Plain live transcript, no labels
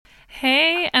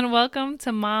Hey, and welcome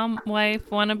to Mom, Wife,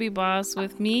 Wannabe Boss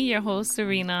with me, your host,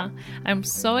 Serena. I'm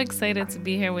so excited to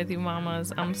be here with you,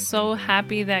 mamas. I'm so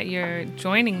happy that you're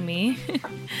joining me.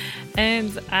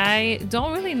 And I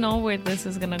don't really know where this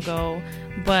is going to go,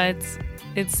 but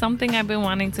it's something I've been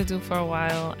wanting to do for a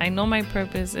while. I know my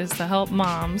purpose is to help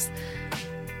moms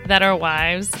that are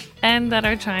wives and that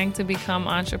are trying to become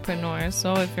entrepreneurs.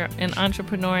 So if you're an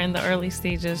entrepreneur in the early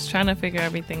stages, trying to figure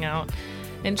everything out,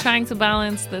 and trying to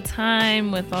balance the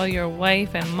time with all your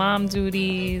wife and mom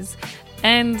duties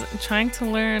and trying to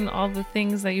learn all the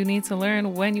things that you need to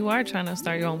learn when you are trying to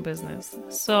start your own business.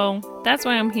 So that's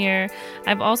why I'm here.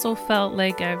 I've also felt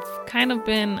like I've kind of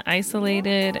been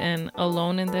isolated and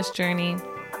alone in this journey.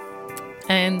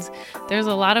 And there's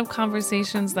a lot of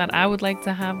conversations that I would like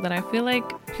to have that I feel like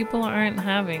people aren't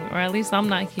having, or at least I'm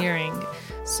not hearing.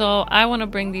 So I want to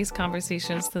bring these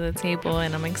conversations to the table,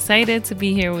 and I'm excited to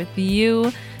be here with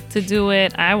you to do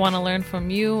it. I want to learn from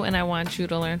you, and I want you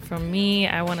to learn from me.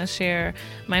 I want to share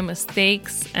my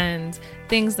mistakes and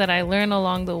things that I learn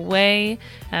along the way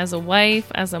as a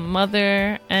wife, as a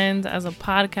mother, and as a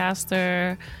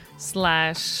podcaster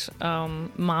slash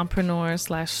mompreneur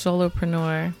slash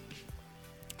solopreneur.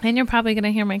 And you're probably going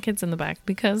to hear my kids in the back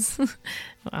because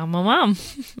I'm a mom.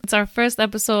 It's our first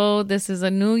episode. This is a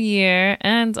new year.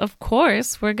 And of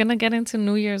course, we're going to get into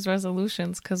New Year's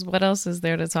resolutions because what else is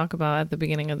there to talk about at the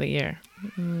beginning of the year?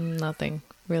 Nothing,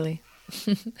 really.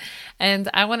 And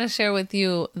I want to share with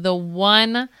you the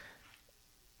one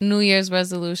New Year's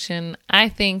resolution I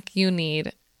think you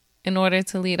need in order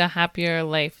to lead a happier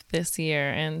life this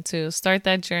year and to start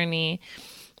that journey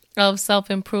of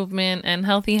self-improvement and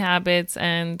healthy habits.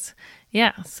 And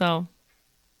so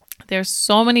there's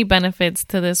so many benefits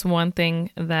to this one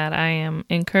thing that I am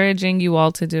encouraging you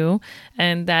all to do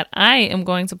and that I am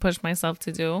going to push myself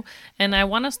to do. And I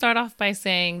want to start off by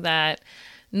saying that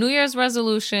New Year's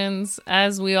resolutions,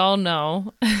 as we all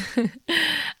know,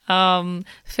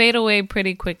 fade away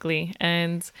pretty quickly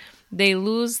and they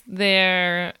lose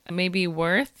their maybe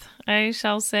worth, I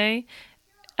shall say,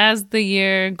 as the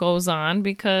year goes on,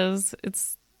 because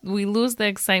we lose the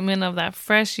excitement of that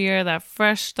fresh year, that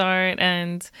fresh start.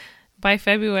 And by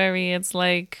February, it's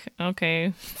like,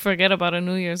 okay, forget about a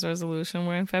New Year's resolution.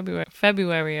 We're in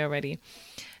February already.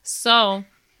 So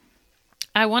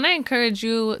I want to encourage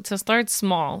you to start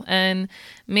small. And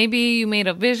maybe you made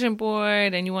a vision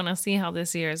board and you want to see how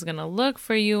this year is going to look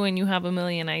for you and you have a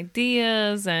million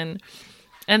ideas and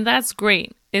that's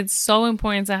great. It's so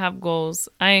important to have goals.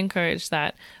 I encourage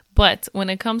that. But when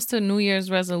it comes to New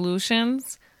Year's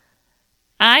resolutions,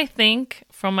 I think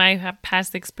from my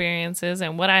past experiences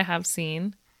and what I have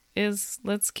seen is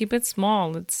let's keep it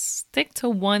small. Let's stick to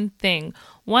one thing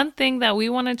that we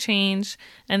want to change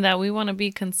and that we want to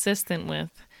be consistent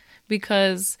with,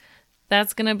 because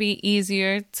that's going to be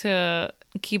easier to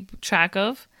keep track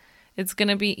of. It's going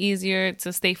to be easier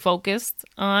to stay focused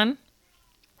on.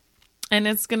 And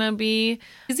it's going to be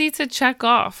easy to check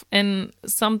off and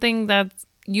something that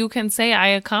you can say, I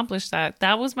accomplished that.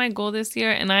 That was my goal this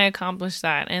year and I accomplished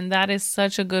that. And that is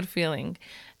such a good feeling.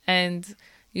 And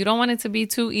you don't want it to be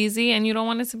too easy and you don't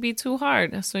want it to be too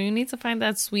hard. So you need to find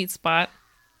that sweet spot.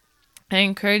 I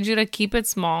encourage you to keep it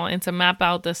small and to map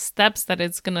out the steps that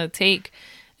it's going to take,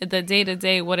 the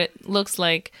day-to-day, what it looks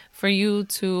like for you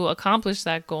to accomplish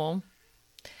that goal.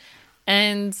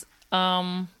 And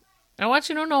I want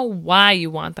you to know why you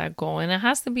want that goal. And it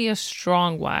has to be a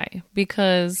strong why,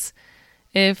 because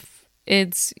if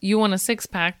it's you want a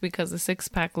six-pack because the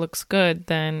six-pack looks good,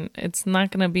 then it's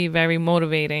not going to be very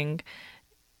motivating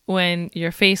when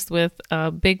you're faced with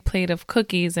a big plate of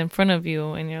cookies in front of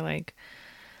you and you're like,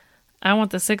 I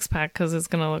want the six-pack because it's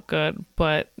going to look good,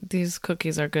 but these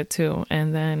cookies are good too.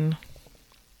 And then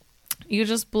you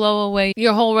just blow away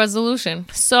your whole resolution.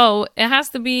 So it has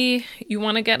to be, you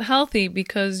want to get healthy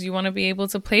because you want to be able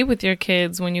to play with your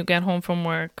kids when you get home from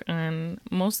work. And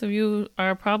most of you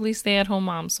are probably stay-at-home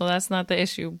moms, so that's not the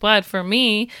issue. But for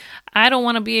me, I don't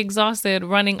want to be exhausted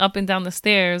running up and down the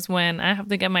stairs when I have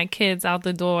to get my kids out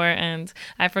the door and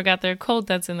I forgot their coat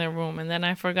that's in their room. And then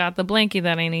I forgot the blanket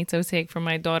that I need to take for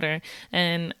my daughter.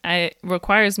 And it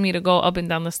requires me to go up and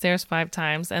down the stairs 5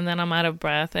 times. And then I'm out of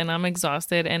breath and I'm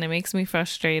exhausted and it makes me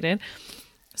frustrated.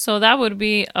 So that would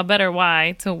be a better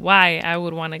why to why I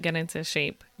would want to get into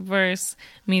shape versus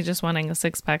me just wanting a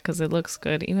six-pack because it looks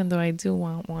good, even though I do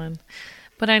want one.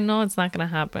 But I know it's not going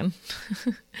to happen.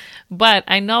 But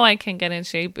I know I can get in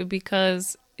shape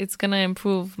because it's going to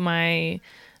improve my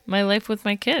life with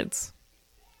my kids.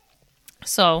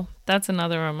 So that's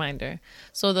another reminder.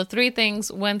 So the 3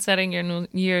 things when setting your New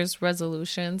Year's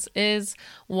resolutions is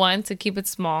 1, to keep it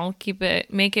small,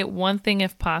 make it one thing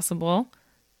if possible.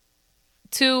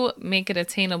 2, make it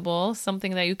attainable,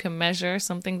 something that you can measure,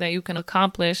 something that you can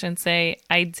accomplish and say,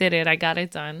 I did it, I got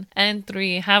it done. And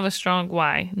 3, have a strong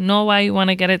why. Know why you want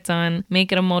to get it done,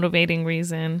 make it a motivating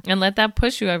reason, and let that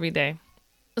push you every day.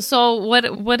 So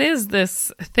what is this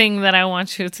thing that I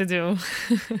want you to do?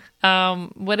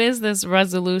 What is this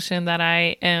resolution that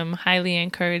I am highly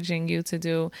encouraging you to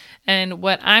do? And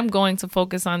what I'm going to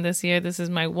focus on this year, this is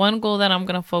my one goal that I'm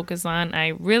going to focus on. I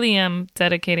really am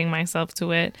dedicating myself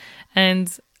to it. And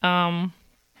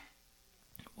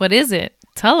what is it?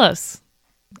 Tell us.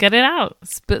 Get it out.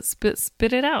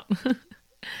 Spit it out.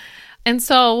 And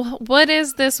so, what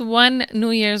is this one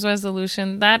New Year's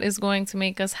resolution that is going to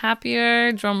make us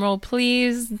happier? Drum roll,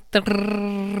 please.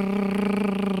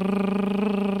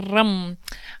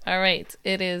 All right.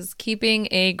 It is keeping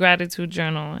a gratitude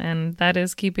journal, and that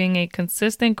is keeping a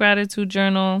consistent gratitude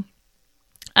journal.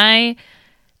 I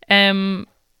am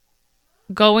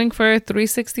going for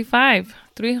 365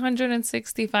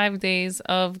 days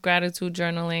of gratitude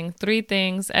journaling, 3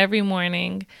 things every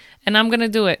morning, and I'm going to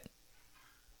do it.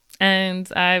 And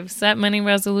I've set many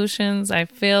resolutions. I've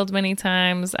failed many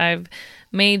times. I've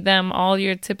made them all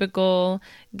your typical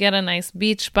get a nice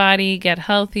beach body, get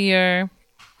healthier,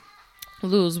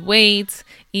 lose weight,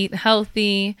 eat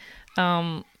healthy,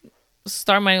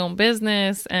 start my own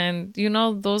business. And,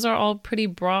 those are all pretty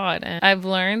broad. And I've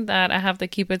learned that I have to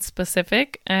keep it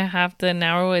specific. I have to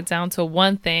narrow it down to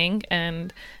one thing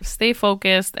and stay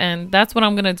focused. And that's what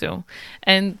I'm going to do.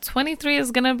 And 23 is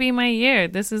going to be my year.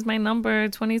 This is my number.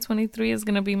 2023 is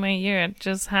going to be my year. It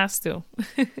just has to.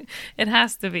 It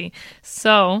has to be.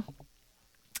 So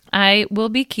I will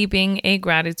be keeping a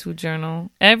gratitude journal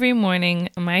every morning,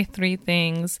 my 3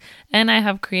 things, and I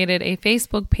have created a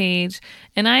Facebook page,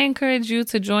 and I encourage you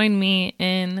to join me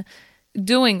in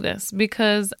doing this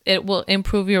because it will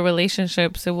improve your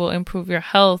relationships, it will improve your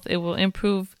health, it will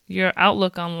improve your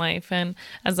outlook on life. And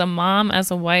as a mom, as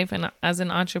a wife, and as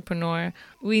an entrepreneur,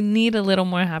 we need a little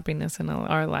more happiness in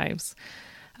our lives.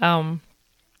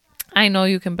 I know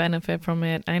you can benefit from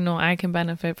it. I know I can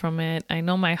benefit from it. I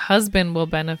know my husband will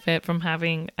benefit from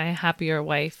having a happier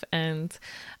wife. And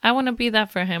I want to be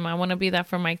that for him. I want to be that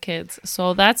for my kids.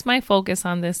 So that's my focus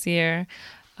on this year.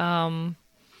 I'm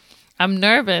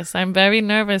nervous. I'm very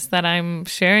nervous that I'm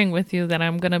sharing with you that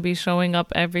I'm going to be showing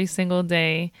up every single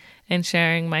day and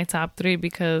sharing my top 3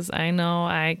 because I know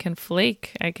I can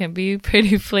flake. I can be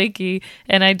pretty flaky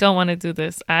and I don't want to do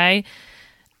this. I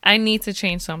need to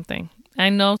change something. I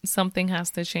know something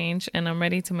has to change and I'm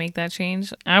ready to make that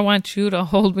change. I want you to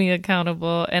hold me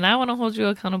accountable and I want to hold you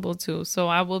accountable too. So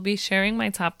I will be sharing my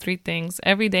top 3 things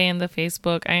every day in the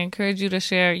Facebook. I encourage you to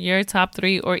share your top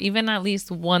 3 or even at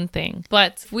least one thing.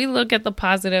 But we look at the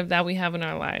positive that we have in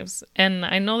our lives. And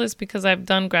I know this because I've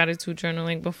done gratitude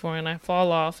journaling before and I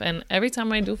fall off. And every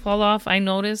time I do fall off, I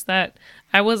notice that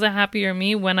I was a happier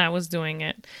me when I was doing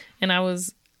it. And I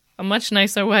was a much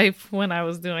nicer wife when I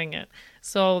was doing it.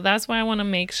 So that's why I want to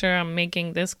make sure I'm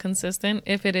making this consistent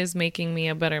if it is making me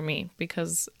a better me,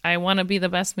 because I want to be the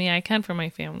best me I can for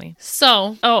my family.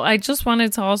 So, I just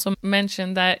wanted to also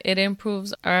mention that it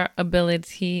improves our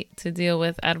ability to deal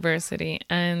with adversity.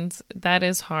 And that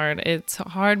is hard. It's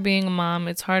hard being a mom.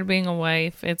 It's hard being a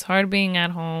wife. It's hard being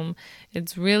at home.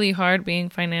 It's really hard being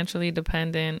financially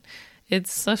dependent.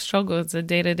 It's a struggle. It's a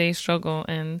day-to-day struggle.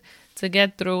 And to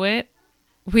get through it,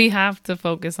 we have to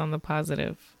focus on the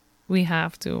positive. We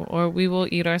have to, or we will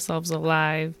eat ourselves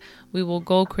alive. We will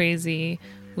go crazy.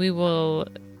 We will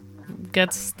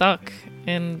get stuck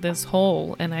in this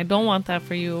hole. And I don't want that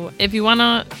for you. If you want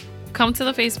to come to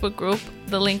the Facebook group,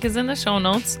 the link is in the show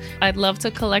notes. I'd love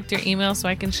to collect your email so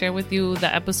I can share with you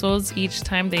the episodes each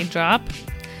time they drop.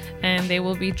 And they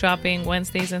will be dropping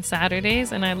Wednesdays and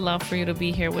Saturdays. And I'd love for you to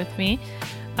be here with me.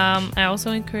 I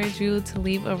also encourage you to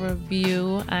leave a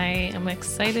review. I am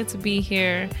excited to be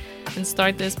here and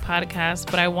start this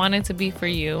podcast, but I want it to be for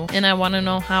you. And I want to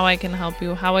know how I can help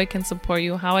you, how I can support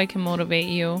you, how I can motivate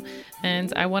you.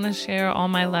 And I want to share all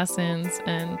my lessons.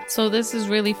 And so this is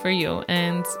really for you.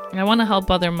 And I want to help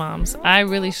other moms. I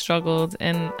really struggled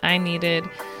and I needed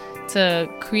to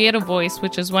create a voice,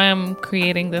 which is why I'm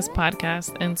creating this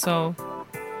podcast. And so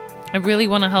I really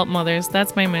want to help mothers.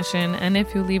 That's my mission. And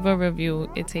if you leave a review,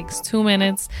 it takes 2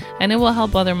 minutes and it will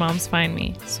help other moms find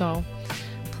me. So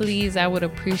please, I would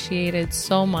appreciate it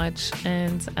so much.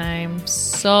 And I'm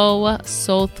so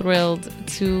thrilled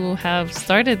to have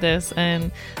started this and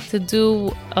to do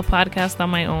a podcast on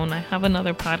my own. I have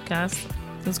another podcast.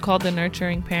 It's called The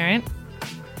Nurturing Parent.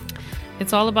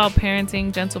 it's all about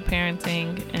parenting, gentle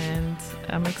parenting, and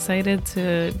I'm excited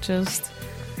to just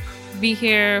be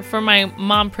here for my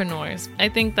mompreneurs. I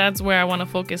think that's where I want to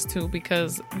focus too,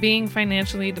 because being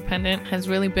financially dependent has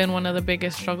really been one of the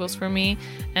biggest struggles for me.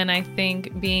 And I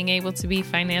think being able to be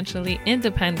financially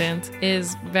independent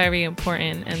is very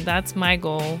important. And that's my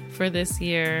goal for this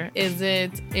year. Is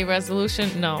it a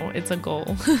resolution? No, it's a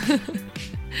goal.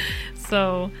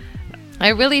 So I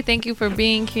really thank you for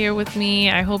being here with me.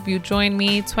 I hope you join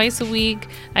me twice a week.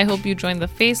 I hope you join the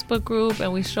Facebook group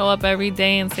and we show up every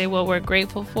day and say what we're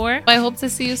grateful for. I hope to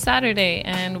see you Saturday,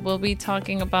 and we'll be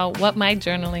talking about what my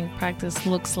journaling practice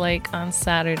looks like on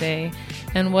Saturday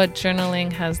and what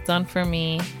journaling has done for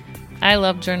me. I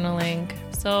love journaling.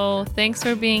 So thanks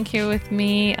for being here with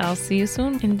me. I'll see you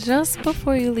soon. And just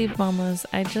before you leave, mamas,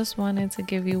 I just wanted to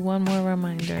give you one more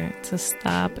reminder to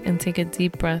stop and take a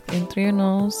deep breath in through your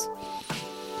nose,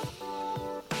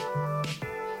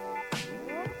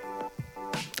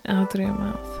 out through your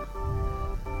mouth.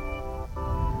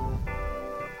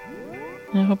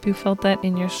 I hope you felt that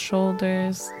in your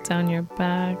shoulders, down your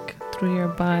back, through your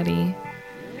body.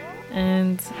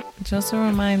 And just a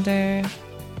reminder,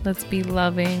 let's be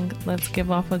loving, let's give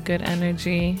off a good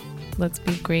energy, let's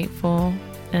be grateful,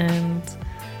 and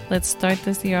let's start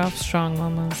this year off strong,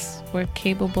 mamas. We're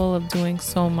capable of doing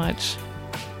so much.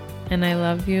 And I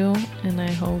love you, and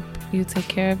I hope you take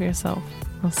care of yourself.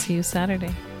 I'll see you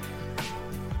Saturday.